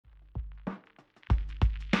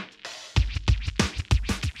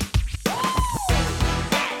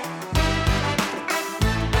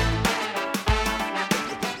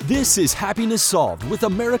This is Happiness Solved with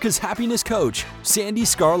America's happiness coach, Sandy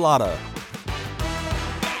Scarlatta.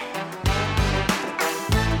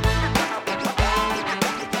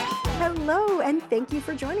 Hello, and thank you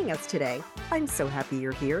for joining us today. I'm so happy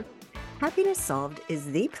you're here. Happiness Solved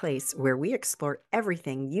is the place where we explore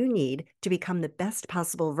everything you need to become the best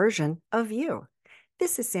possible version of you.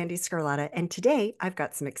 This is Sandy Scarlatta, and today I've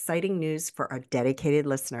got some exciting news for our dedicated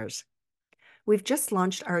listeners. We've just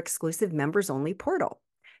launched our exclusive members-only portal.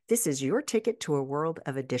 This is your ticket to a world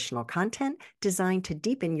of additional content designed to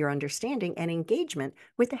deepen your understanding and engagement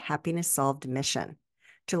with the Happiness Solved mission.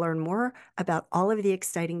 To learn more about all of the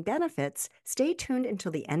exciting benefits, stay tuned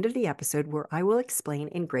until the end of the episode where I will explain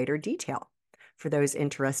in greater detail. For those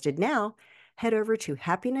interested now, head over to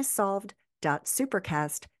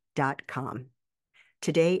happinesssolved.supercast.com.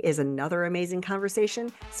 Today is another amazing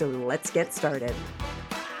conversation, so let's get started.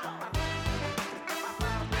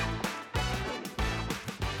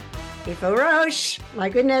 Aoife Roche, my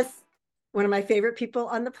goodness, one of my favorite people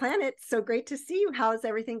on the planet. So great to see you. How's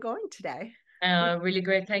everything going today? Really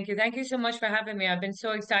great. Thank you. Thank you so much for having me. I've been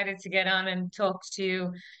so excited to get on and talk to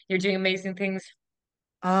you. You're doing amazing things.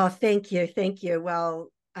 Oh, thank you. Thank you.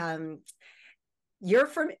 Well, you're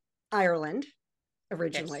from Ireland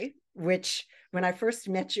originally, Yes. which when I first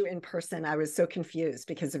met you in person, I was so confused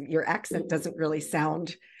because of your accent doesn't really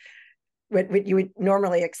sound what you would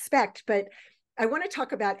normally expect. But I want to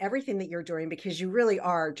talk about everything that you're doing because you really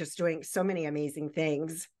are just doing so many amazing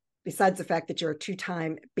things. Besides the fact that you're a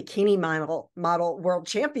two-time bikini model world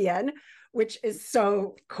champion, which is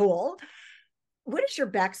so cool. What is your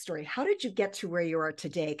backstory? How did you get to where you are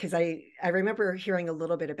today? Because I remember hearing a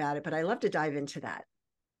little bit about it, but I love to dive into that.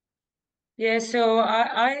 Yeah, so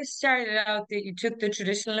I started out that you took the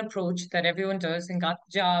traditional approach that everyone does and got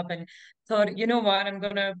the job and thought, you know what, I'm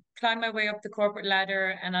going to climb my way up the corporate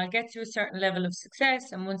ladder and I'll get to a certain level of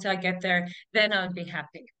success. And once I get there, then I'll be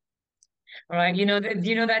happy. All right.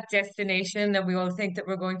 That destination that we all think that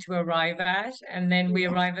we're going to arrive at, and then we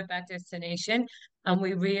Yeah. arrive at that destination and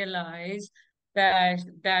we realize that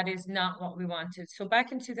that is not what we wanted. So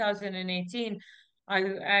back in 2018,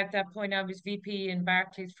 at that point I was VP in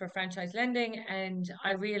Barclays for franchise lending, and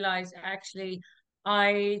I realized actually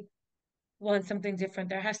I want something different.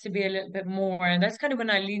 There has to be a little bit more. And that's kind of when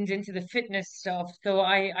I leaned into the fitness stuff. So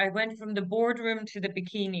I went from the boardroom to the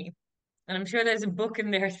bikini. And I'm sure there's a book in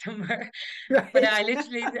there somewhere. But Right. I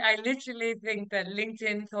literally think that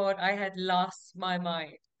LinkedIn thought I had lost my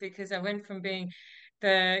mind because I went from being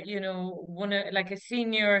like a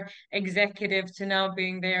senior executive to now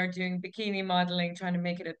being there doing bikini modeling, trying to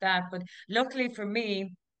make it at that. But luckily for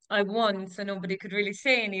me, I won, so nobody could really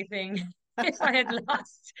say anything. If I had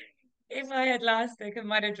lost, if I had lost, they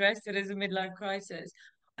might have dressed it as a midlife crisis.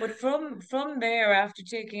 But from there, I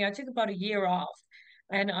took about a year off.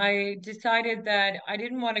 And I decided that I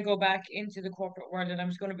didn't want to go back into the corporate world and I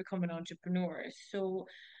was going to become an entrepreneur. So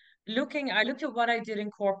I looked at what I did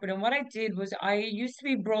in corporate, and what I did was I used to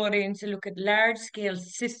be brought in to look at large scale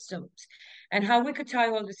systems and how we could tie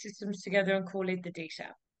all the systems together and collate the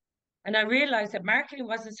data. And I realized that marketing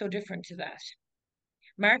wasn't so different to that.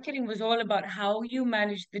 Marketing was all about how you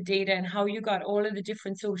managed the data and how you got all of the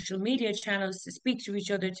different social media channels to speak to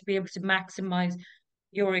each other to be able to maximize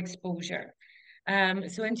your exposure.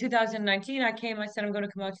 So in 2019, I said, I'm going to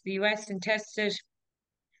come out to the US and test it.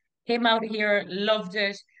 Came out here, loved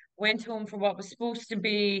it, went home for what was supposed to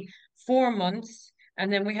be 4 months,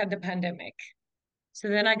 and then we had the pandemic. So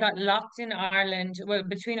then I got locked in Ireland, well,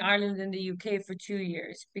 between Ireland and the UK for 2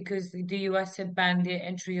 years because the US had banned the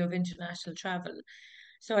entry of international travel.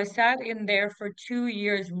 So I sat in there for 2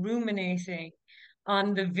 years ruminating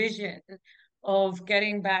on the vision of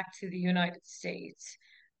getting back to the United States.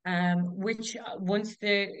 Which once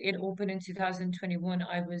it opened in 2021,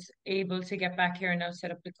 I was able to get back here and now set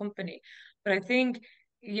up the company. But I think,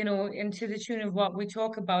 into the tune of what we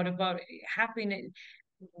talk about happiness,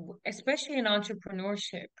 especially in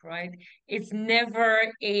entrepreneurship, right? It's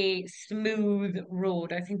never a smooth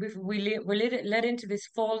road. I think we're led into this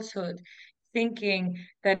falsehood thinking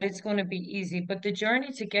that it's going to be easy, but the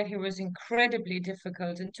journey to get here was incredibly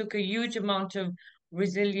difficult and took a huge amount of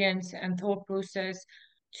resilience and thought process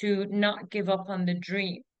to not give up on the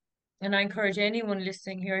dream. And I encourage anyone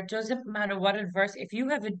listening here, it doesn't matter what adverse, if you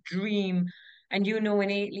have a dream and you know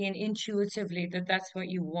innately and intuitively that that's what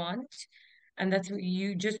you want, and that's what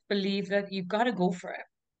you just believe that you've got to go for it.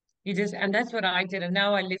 And that's what I did. And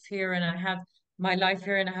now I live here and I have my life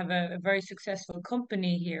here and I have a very successful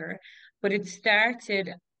company here. But it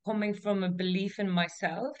started coming from a belief in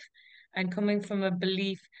myself and coming from a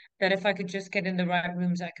belief that if I could just get in the right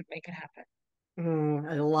rooms, I could make it happen.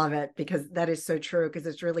 I love it because that is so true because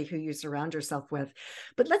it's really who you surround yourself with.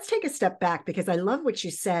 But let's take a step back because I love what you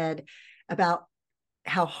said about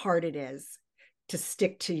how hard it is to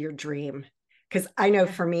stick to your dream. Because I know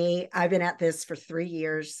Yeah. for me, I've been at this for 3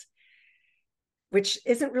 years, which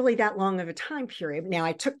isn't really that long of a time period. Now,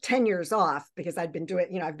 I took 10 years off because I've been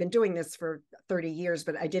doing this for 30 years,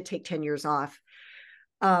 but I did take 10 years off.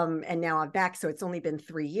 And now I'm back. So it's only been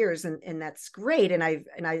 3 years and that's great. And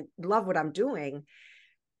I love what I'm doing.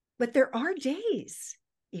 But there are days,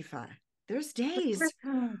 Aoife, there's days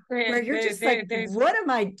where you're just like, There's what am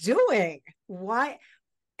I doing? Why?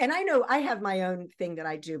 And I know I have my own thing that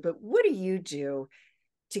I do, but what do you do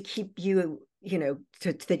to keep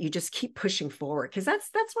that you just keep pushing forward? Because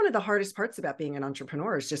that's one of the hardest parts about being an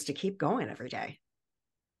entrepreneur is just to keep going every day.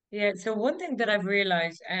 Yeah, so one thing that I've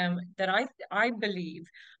realized that I believe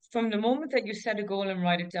from the moment that you set a goal and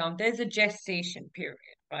write it down, there's a gestation period,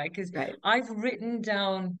 right? Because Right. I've written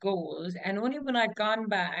down goals, and only when I've gone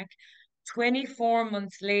back 24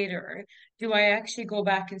 months later do I actually go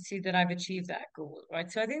back and see that I've achieved that goal,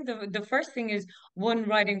 right? So I think the first thing is one,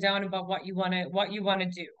 writing down about what you want to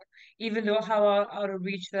do, even though how out of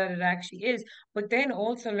reach that it actually is, but then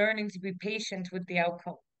also learning to be patient with the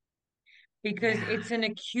outcome because Yeah. it's an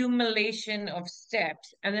accumulation of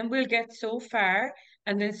steps. And then we'll get so far,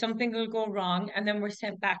 and then something will go wrong, and then we're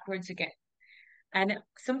sent backwards again. And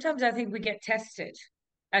sometimes I think we get tested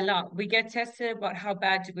a lot. We get tested about how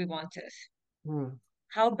bad do we want it? Mm.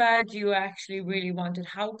 How bad do you actually really want it?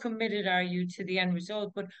 How committed are you to the end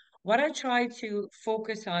result? But what I try to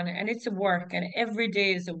focus on, and it's a work, and every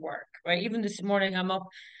day is a work, right? Even this morning, I'm up,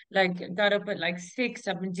 like, got up at like 6.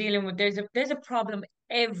 I've been dealing with there's a problem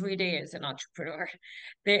every day as an entrepreneur.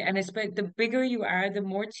 And it's but the bigger you are, the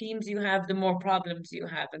more teams you have, the more problems you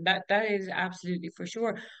have, and that is absolutely for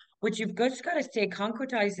sure. But just got to stay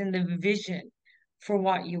concretized in the vision for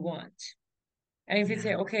what you want. And if you Yeah.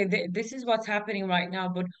 say, okay, this is what's happening right now,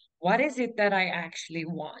 but what is it that I actually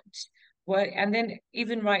want? What, and then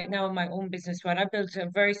even right now in my own business, right, I built a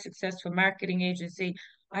very successful marketing agency.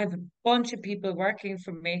 I have a bunch of people working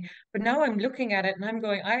for me, but now I'm looking at it and I'm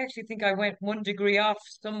going, I actually think I went 1 degree off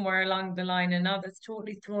somewhere along the line, and now that's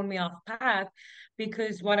totally thrown me off path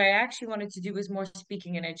because what I actually wanted to do was more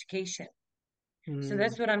speaking and education. So Mm.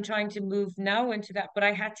 that's what I'm trying to move now into that. But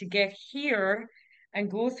I had to get here and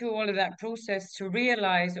go through all of that process to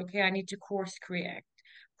realize, okay, I need to course correct.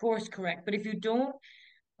 But if you don't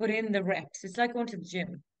put in the reps, it's like going to the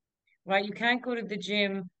gym, right? You can't go to the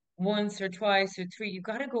gym once or twice or three. You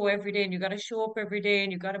got to go every day and you got to show up every day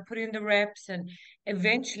and you got to put in the reps. And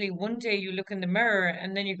eventually one day you look in the mirror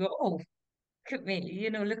and then you go, oh, look at me,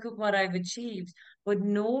 look at what I've achieved. But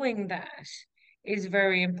knowing that is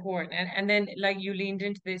very important. And then like you leaned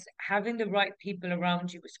into this, having the right people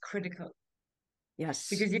around you is critical. Yes.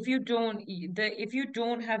 Because if you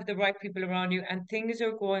don't have the right people around you and things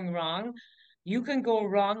are going wrong, you can go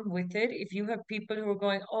wrong with it. If you have people who are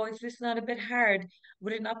going, oh, is this not a bit hard?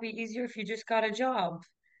 Would it not be easier if you just got a job?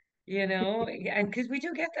 And because we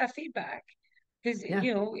do get that feedback. Because Yeah.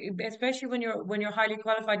 especially when you're highly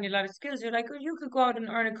qualified and you have a lot of skills, you're like, oh, you could go out and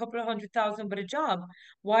earn a couple of 100,000 with a job.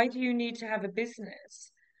 Why do you need to have a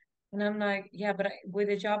business? And I'm like, yeah, but with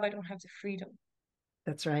a job, I don't have the freedom.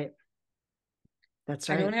 That's right. That's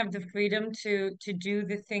I don't right. have the freedom to do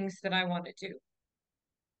the things that I want to do.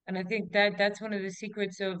 And I think that that's one of the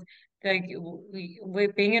secrets of like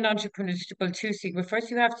with being an entrepreneur. Well, two secrets. First,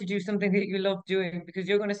 you have to do something that you love doing because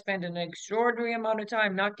you're going to spend an extraordinary amount of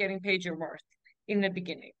time not getting paid your worth in the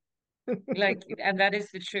beginning. Like, and that is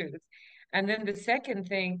the truth. And then the second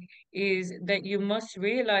thing is that you must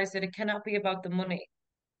realize that it cannot be about the money.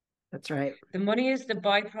 That's right. The money is the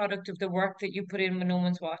byproduct of the work that you put in when no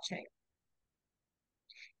one's watching.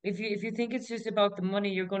 If you think it's just about the money,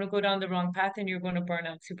 you're going to go down the wrong path and you're going to burn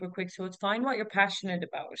out super quick. So it's find what you're passionate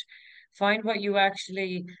about, find what you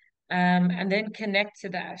actually, and then connect to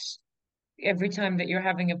that every time that you're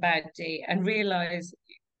having a bad day, and realize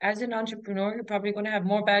as an entrepreneur, you're probably going to have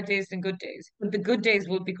more bad days than good days, but the good days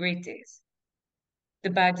will be great days. The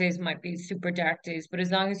bad days might be super dark days, but as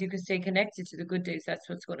long as you can stay connected to the good days, that's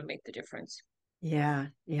what's going to make the difference. Yeah,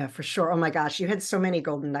 yeah, for sure. Oh my gosh, you had so many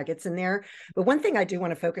golden nuggets in there. But one thing I do want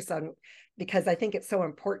to focus on because I think it's so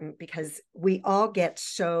important because we all get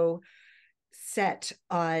so set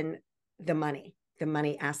on the money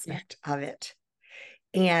Yeah. aspect of it.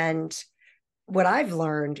 And what I've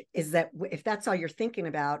learned is that if that's all you're thinking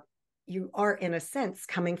about, you are, in a sense,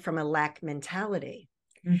 coming from a lack mentality.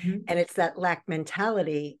 Hmm. And it's that lack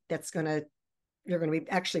mentality you're going to be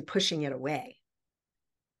actually pushing it away.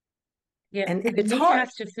 Yeah, And the it's money hard.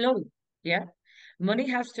 has to flow. Yeah. Money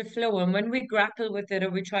has to flow. And when we grapple with it or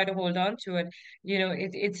we try to hold on to it,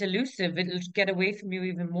 it's elusive. It'll get away from you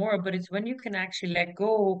even more. But it's when you can actually let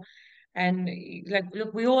go and like,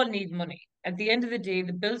 look, we all need money. At the end of the day,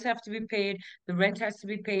 the bills have to be paid, the rent has to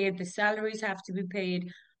be paid, the salaries have to be paid.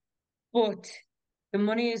 But the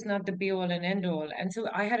money is not the be all and end all. And so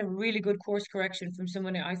I had a really good course correction from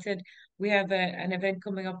someone. I said, we have an event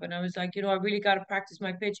coming up. And I was like, I really got to practice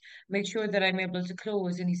my pitch, make sure that I'm able to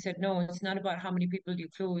close. And he said, no, it's not about how many people you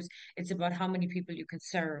close, it's about how many people you can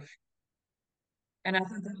serve. And I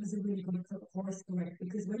thought that was a really good course correct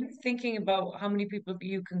because when you're thinking about how many people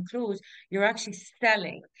you can close, you're actually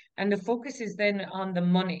selling, and the focus is then on the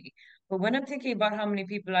money. But when I'm thinking about how many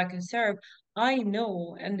people I can serve, I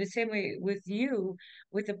know, and the same way with you,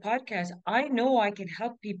 with the podcast, I know I can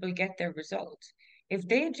help people get their results. If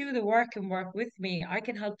they do the work and work with me, I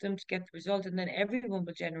can help them to get the result, and then everyone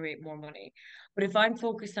will generate more money. But if I'm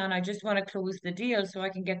focused on, I just want to close the deal so I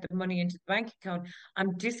can get the money into the bank account,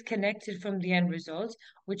 I'm disconnected from the end result,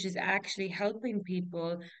 which is actually helping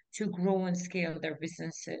people to grow and scale their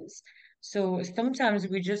businesses. So sometimes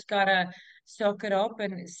we just gotta suck it up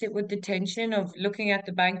and sit with the tension of looking at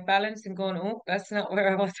the bank balance and going, oh, that's not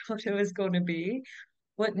where I thought it was going to be.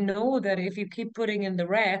 But know that if you keep putting in the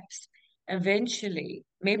reps, eventually,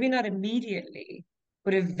 maybe not immediately,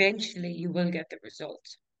 but eventually you will get the result.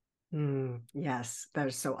 Yes, that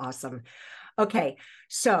is so awesome. Okay,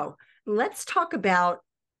 so let's talk about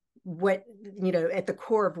what, at the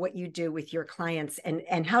core of what you do with your clients,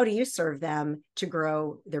 and how do you serve them to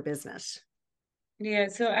grow their business? Yeah,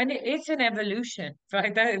 so and it's an evolution,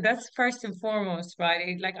 right? That's first and foremost,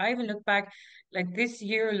 right? Like I even look back, like this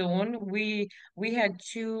year alone, we had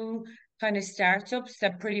two kind of startups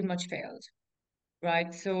that pretty much failed,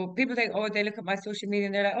 right? So people think, oh, they look at my social media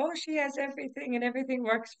and they're like, oh, she has everything and everything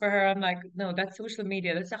works for her. I'm like, no, that's social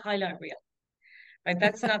media. That's a highlight reel. Right,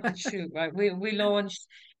 that's not the truth, right? We launched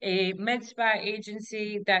a med spa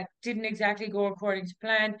agency that didn't exactly go according to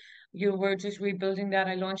plan. You were just rebuilding that.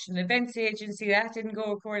 I launched an events agency that didn't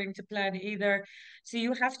go according to plan either. So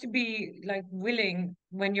you have to be like willing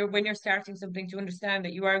when you're starting something to understand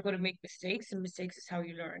that you are going to make mistakes, and mistakes is how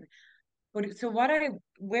you learn. But so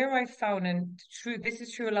where I found, and true, this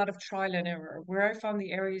is true a lot of trial and error, where I found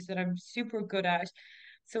the areas that I'm super good at.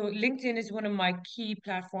 So LinkedIn is one of my key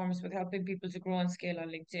platforms with helping people to grow and scale on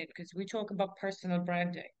LinkedIn because we talk about personal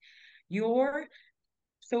branding. Your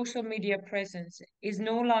social media presence is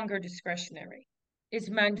no longer discretionary. It's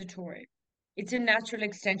mandatory. It's a natural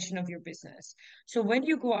extension of your business. So when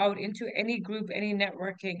you go out into any group, any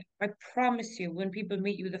networking, I promise you, when people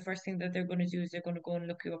meet you, the first thing that they're going to do is they're going to go and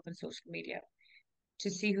look you up on social media to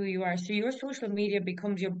see who you are. So your social media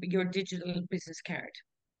becomes your digital business card.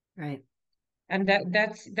 Right. And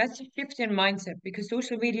that's a shift in mindset because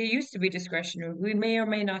social media used to be discretionary. We may or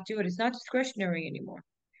may not do it. It's not discretionary anymore,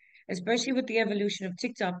 especially with the evolution of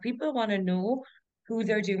TikTok. People want to know who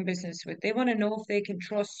they're doing business with. They want to know if they can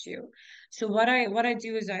trust you. So what I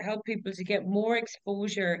do is I help people to get more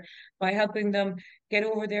exposure by helping them get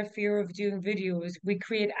over their fear of doing videos. We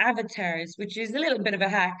create avatars, which is a little bit of a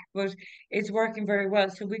hack, but it's working very well.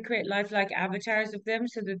 So we create lifelike avatars of them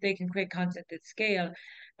so that they can create content at scale.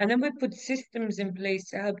 And then we put systems in place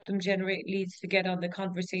to help them generate leads to get on the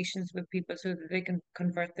conversations with people so that they can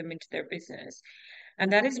convert them into their business.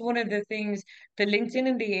 And that is one of the things, the LinkedIn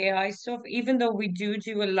and the AI stuff, even though we do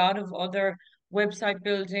a lot of other website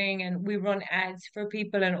building and we run ads for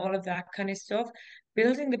people and all of that kind of stuff,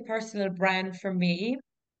 building the personal brand for me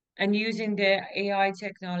and using the AI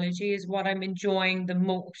technology is what I'm enjoying the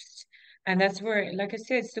most. And that's where, like I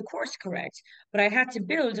said, it's the course correct. But I had to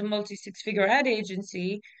build a multi six figure ad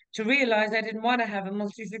agency to realize I didn't want to have a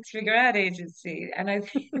multi six figure ad agency. And I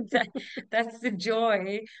think that that's the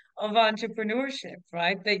joy of entrepreneurship,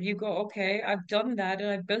 right? That you go, okay, I've done that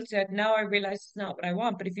and I built it. Now I realize it's not what I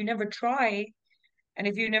want. But if you never try and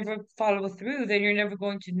if you never follow through, then you're never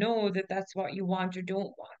going to know that that's what you want or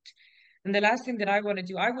don't want. And the last thing that I want to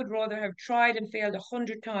do, I would rather have tried and failed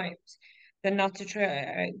 100 times than not to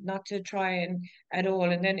try and at all.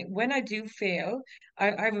 And then when I do fail, I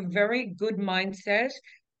have a very good mindset.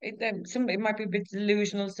 It might be a bit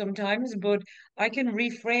delusional sometimes, but I can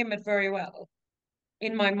reframe it very well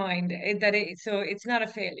in my mind. So it's not a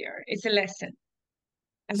failure, it's a lesson.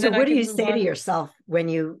 And So then I what do can you move say to on. yourself when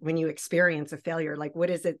you experience a failure? Like, what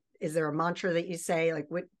is it? Is there a mantra that you say? Like,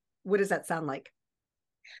 what does that sound like?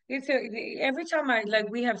 Every time I like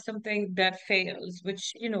we have something that fails,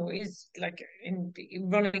 which is like in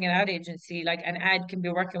running an ad agency, like an ad can be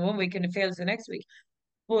working one week and it fails the next week.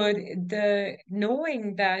 But the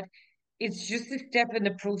knowing that it's just a step in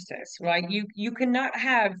the process, right? You cannot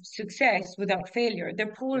have success without failure.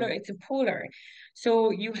 They're polar, Right. it's a polar.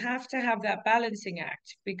 So you have to have that balancing act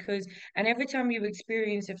because, and every time you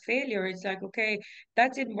experience a failure, it's like, okay,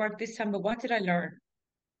 that didn't work this time, but what did I learn?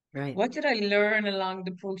 Right. What did I learn along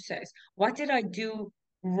the process? What did I do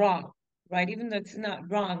wrong? Right? Even though it's not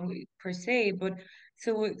wrong per se, but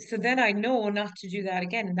so then I know not to do that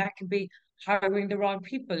again. And that can be hiring the wrong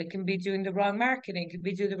people. It can be doing the wrong marketing. It can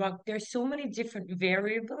be doing the wrong. There's so many different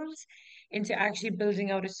variables into actually building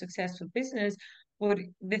out a successful business. But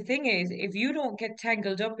the thing is, if you don't get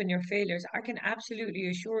tangled up in your failures, I can absolutely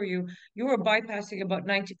assure you, you are bypassing about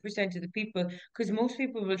 90% of the people because most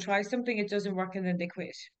people will try something, it doesn't work, and then they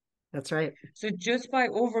quit. That's right. So just by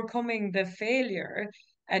overcoming the failure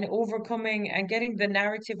and overcoming and getting the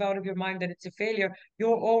narrative out of your mind that it's a failure,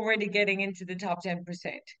 you're already getting into the top 10%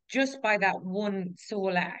 just by that one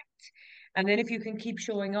sole act. And then if you can keep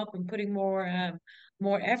showing up and putting more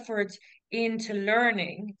effort into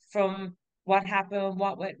learning from what happened,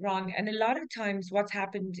 what went wrong. And a lot of times what's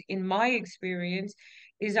happened in my experience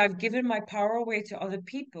is I've given my power away to other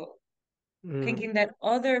people, Mm. thinking that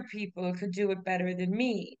other people could do it better than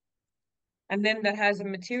me, and then that hasn't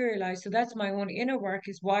materialized. So that's my own inner work,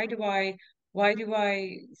 is why do I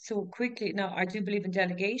so quickly, now I do believe in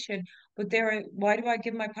delegation, but why do I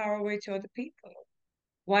give my power away to other people?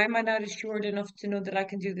 Why am I not assured enough to know that I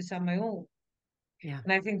can do this on my own? Yeah.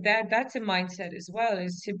 And I think that that's a mindset as well,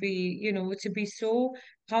 is to be, to be so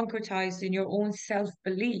concretized in your own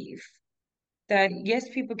self-belief that yes,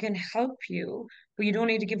 people can help you, but you don't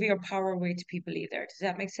need to give your power away to people either. Does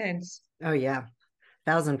that make sense? Oh yeah.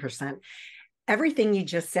 1,000%. Everything you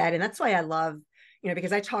just said. And that's why I love,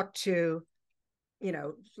 because I talk to,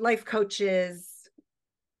 life coaches,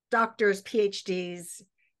 doctors, PhDs,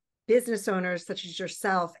 business owners such as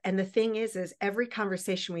yourself. And the thing is every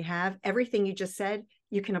conversation we have, everything you just said,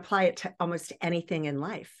 you can apply it to almost anything in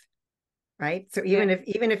life. Right. So Yeah.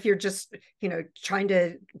 even if you're just, trying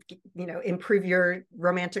to, improve your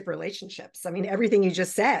romantic relationships, I mean, everything you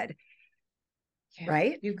just said, Yeah,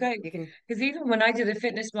 right? you've got, You can, because even when I did the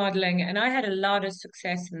fitness modeling, and I had a lot of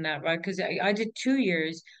success in that, right? Because I did 2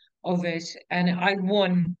 years of it and I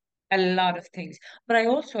won a lot of things, but I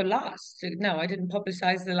also lost. So, no, I didn't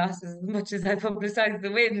publicize the losses as much as I publicized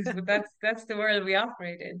the wins, but that's the world we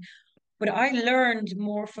operate in. But I learned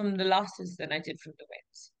more from the losses than I did from the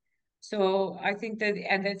wins. So I think that,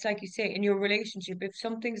 and it's like you say, in your relationship, if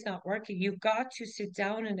something's not working, you've got to sit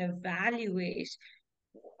down and evaluate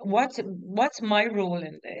what's my role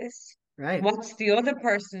in this? right. What's the other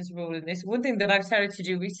person's role in this? One thing that I've started to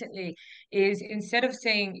do recently is, instead of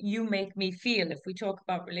saying you make me feel, if we talk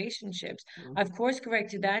about relationships, I've course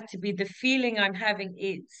corrected that to be the feeling I'm having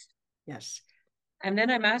is. Yes. And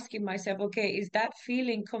then I'm asking myself, okay, is that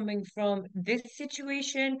feeling coming from this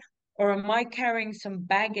situation, or am I carrying some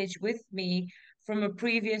baggage with me from a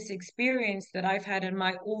previous experience that I've had, and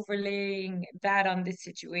my overlaying that on this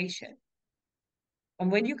situation?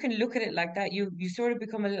 And when you can look at it like that, you sort of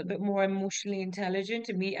become a little bit more emotionally intelligent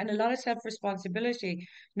to me, and a lot of self-responsibility.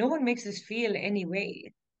 No one makes us feel any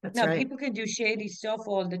way. That's Now, right. people can do shady stuff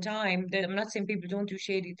all the time. I'm not saying people don't do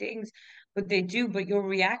shady things, but they do. But your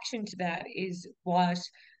reaction to that is what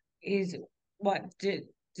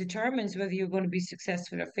determines whether you're going to be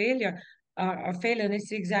successful or failure or fail. And it's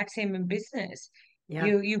the exact same in business. Yeah.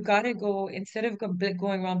 You've got to go, instead of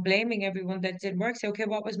going around blaming everyone that didn't work, say, okay,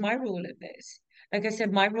 what was my role in this? Like I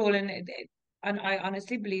said, my role in it, and I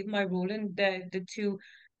honestly believe my role in the two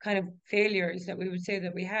kind of failures that we would say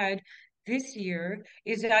that we had this year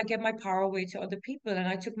is that I get my power away to other people, and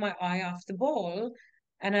I took my eye off the ball,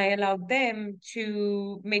 and I allowed them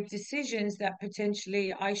to make decisions that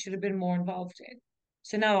potentially I should have been more involved in.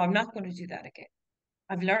 So now I'm not going to do that again.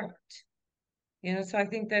 I've learned, so I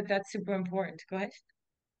think that that's super important. Go ahead.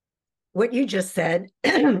 What you just said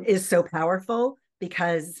is so powerful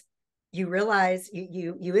because you realize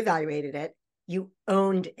you evaluated it, you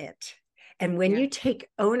owned it. And when Yeah. you take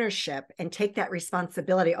ownership and take that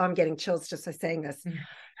responsibility, oh, I'm getting chills just by saying this.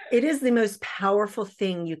 It is the most powerful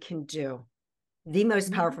thing you can do. The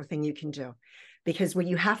most Mhm. powerful thing you can do, because when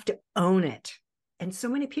you have to own it, and so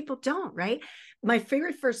many people don't, right? My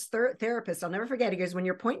favorite first therapist, I'll never forget, he goes, when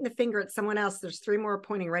you're pointing the finger at someone else, there's three more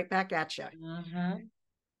pointing right back at you. Uh-huh.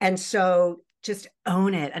 And so just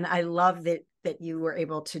own it. And I love that you were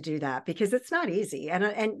able to do that, because it's not easy.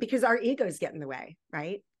 And because our egos get in the way,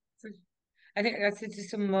 right? I think I said to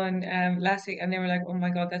someone last week, and they were like, "Oh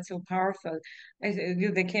my God, that's so powerful." I said,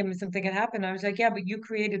 They came and something had happened." I was like, "Yeah, but you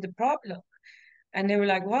created the problem." And they were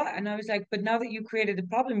like, "What?" And I was like, "But now that you created the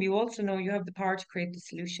problem, you also know you have the power to create the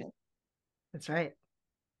solution." That's right.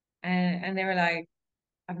 And they were like,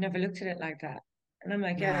 I've never looked at it like that. And I'm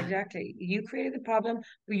like, yeah, Yeah. exactly. You created the problem,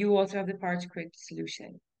 but you also have the power to create the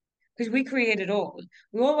solution. Because we create it all.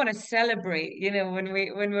 We all want to celebrate, when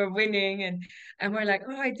we're winning and we're like,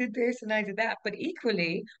 oh, I did this and I did that. But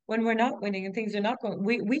equally, when we're not winning and things are not going,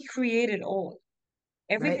 we create it all.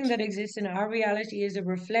 Everything Right. that exists in our reality is a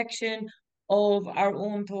reflection of our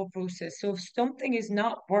own thought process. So if something is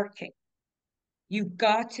not working, you've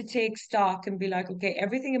got to take stock and be like, okay,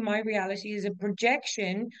 everything in my reality is a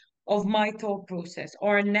projection of my thought process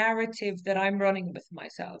or a narrative that I'm running with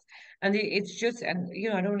myself. And it's just, and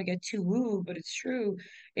I don't want to get too woo, but it's true.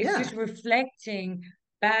 It's Yeah. just reflecting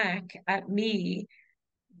back at me,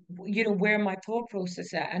 where my thought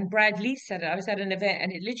process at. And Brad Lee said it. I was at an event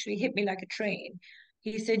and it literally hit me like a train.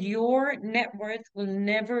 He said, your net worth will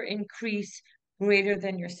never increase greater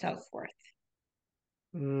than your self-worth.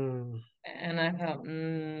 Mm. And I thought,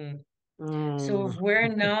 So Mm. if we're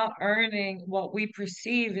not earning what we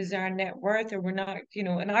perceive as our net worth, or we're not,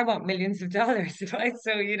 and I want millions of dollars, right?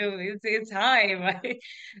 So, it's high, right?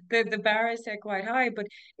 The bar is set quite high. But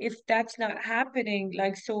if that's not happening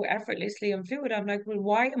like so effortlessly and fluid, I'm like, well,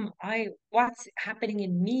 what's happening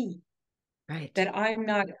in me Right. that I'm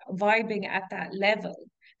not vibing at that level?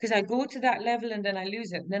 Because I go to that level and then I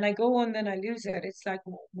lose it. And then I go and then I lose it. It's like,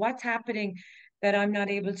 what's happening that I'm not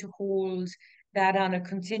able to hold that on a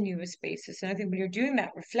continuous basis? And I think when you're doing that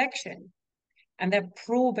reflection and that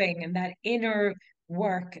probing and that inner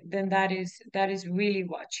work, then that is really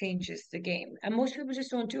what changes the game. And most people just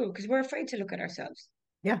don't do it because we're afraid to look at ourselves.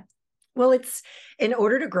 Yeah. Well, it's in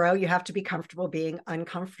order to grow, you have to be comfortable being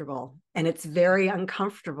uncomfortable. And it's very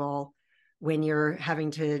uncomfortable when you're having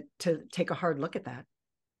to take a hard look at that.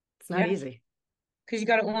 It's not Yeah, easy. because you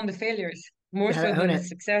got to own the failures more You got so to own than the it.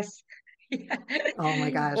 success. Yeah. Oh my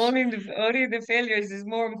gosh. Owning the failures is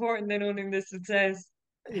more important than owning the success.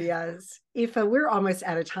 Yes. Aoife, we're almost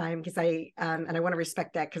out of time because and I want to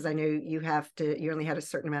respect that because I know you only had a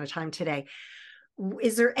certain amount of time today.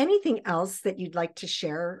 Is there anything else that you'd like to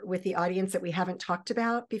share with the audience that we haven't talked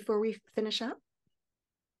about before we finish up?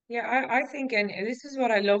 Yeah, I think, and this is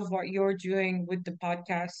what I love what you're doing with the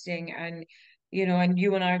podcasting, and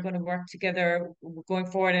you and I are going to work together going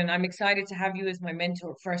forward. And I'm excited to have you as my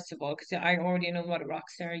mentor, first of all, because I already know what a rock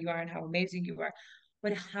star you are and how amazing you are,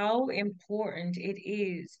 but how important it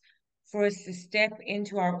is for us to step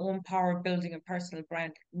into our own power of building a personal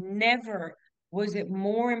brand. Never was it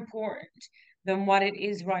more important than what it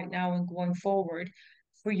is right now and going forward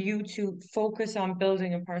for you to focus on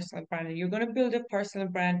building a personal brand. And you're going to build a personal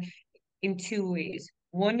brand in two ways.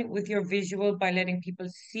 One, with your visual by letting people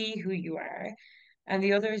see who you are, and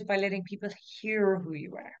the other is by letting people hear who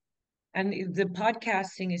you are. And the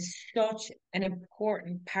podcasting is such an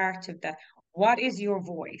important part of that. What is your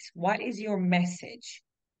voice? What is your message?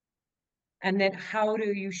 And then how are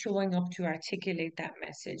you showing up to articulate that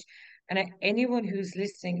message? And anyone who's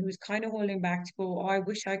listening, who's kind of holding back to go, oh, I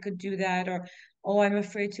wish I could do that, or oh, I'm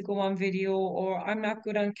afraid to go on video, or I'm not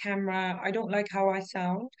good on camera, I don't like how I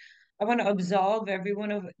sound. I want to absolve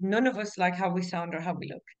everyone of none of us like how we sound or how we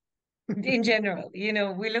look. In general, we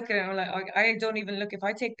look at it and we're like, I don't even look. If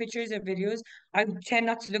I take pictures or videos, I tend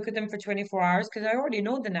not to look at them for 24 hours because I already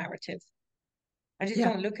know the narrative. I just Yeah.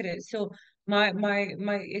 don't look at it. So my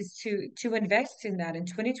is to invest in that in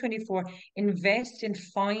 2024, invest in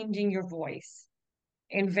finding your voice,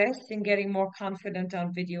 invest in getting more confident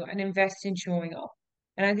on video, and invest in showing up.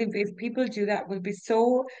 And I think if people do that, we'll be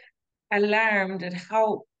so alarmed at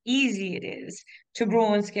how easy it is to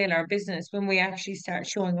grow and scale our business when we actually start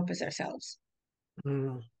showing up as ourselves.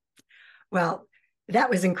 Mm. Well, that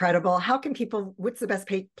was incredible. What's the best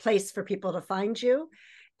place for people to find you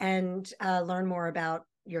and learn more about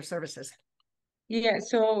your services? Yeah,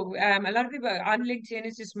 so a lot of people on LinkedIn,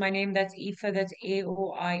 it's just my name. That's Aoife, that's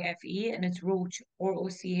Aoife, and it's Roche,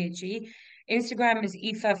 Roche. Instagram is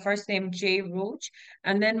Aoife, first name J Roche,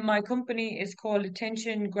 and then my company is called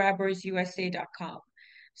AttentionGrabbersUSA.com.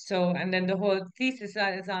 So, and then the whole thesis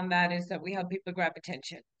that is on that is that we help people grab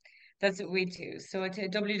attention. That's what we do. So it's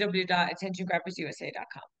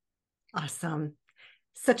www.attentiongrabbersusa.com. Awesome.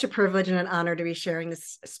 Such a privilege and an honor to be sharing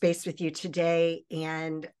this space with you today,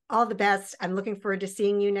 and all the best. I'm looking forward to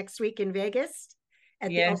seeing you next week in Vegas at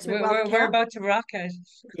the Yes, Ultimate we're, Wealth we're, we're Camp. about to rock it.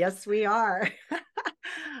 Yes, we are.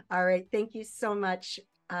 All right. Thank you so much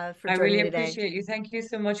for I joining really me today. appreciate you. Thank you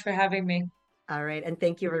so much for having me. All right. And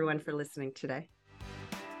thank you, everyone, for listening today.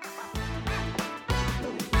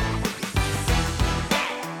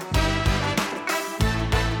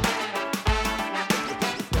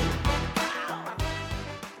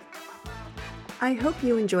 I hope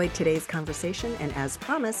you enjoyed today's conversation, and as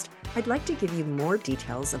promised, I'd like to give you more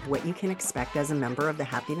details of what you can expect as a member of the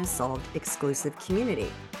Happiness Solved exclusive community.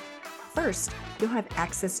 First, you'll have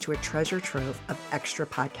access to a treasure trove of extra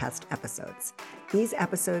podcast episodes. These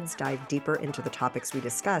episodes dive deeper into the topics we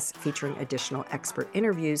discuss, featuring additional expert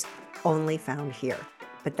interviews only found here.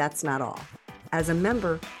 But that's not all. As a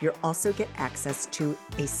member, you'll also get access to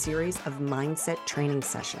a series of mindset training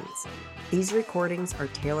sessions. These recordings are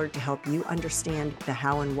tailored to help you understand the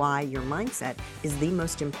how and why your mindset is the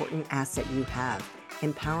most important asset you have,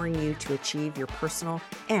 empowering you to achieve your personal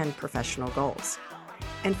and professional goals.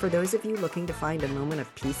 And for those of you looking to find a moment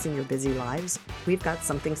of peace in your busy lives, we've got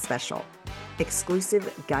something special: exclusive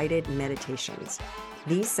guided meditations.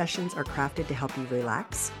 These sessions are crafted to help you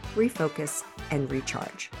relax, refocus, and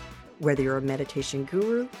recharge. Whether you're a meditation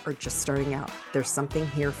guru or just starting out, there's something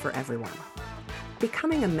here for everyone.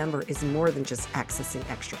 Becoming a member is more than just accessing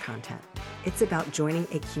extra content. It's about joining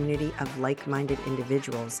a community of like-minded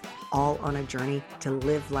individuals, all on a journey to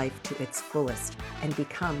live life to its fullest and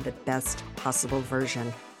become the best possible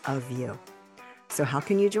version of you. So how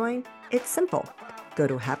can you join? It's simple. Go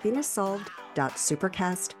to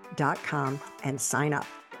happinesssolved.supercast.com and sign up.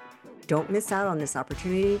 Don't miss out on this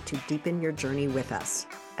opportunity to deepen your journey with us.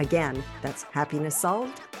 Again, that's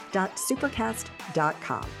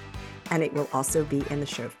happinesssolved.supercast.com. And it will also be in the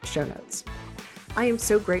show notes. I am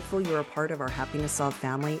so grateful you're a part of our Happiness Solved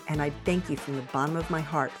family, and I thank you from the bottom of my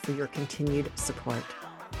heart for your continued support.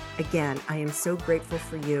 Again, I am so grateful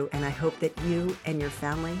for you, and I hope that you and your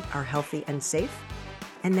family are healthy and safe,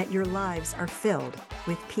 and that your lives are filled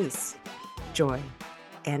with peace, joy,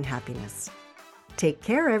 and happiness. Take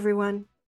care, everyone.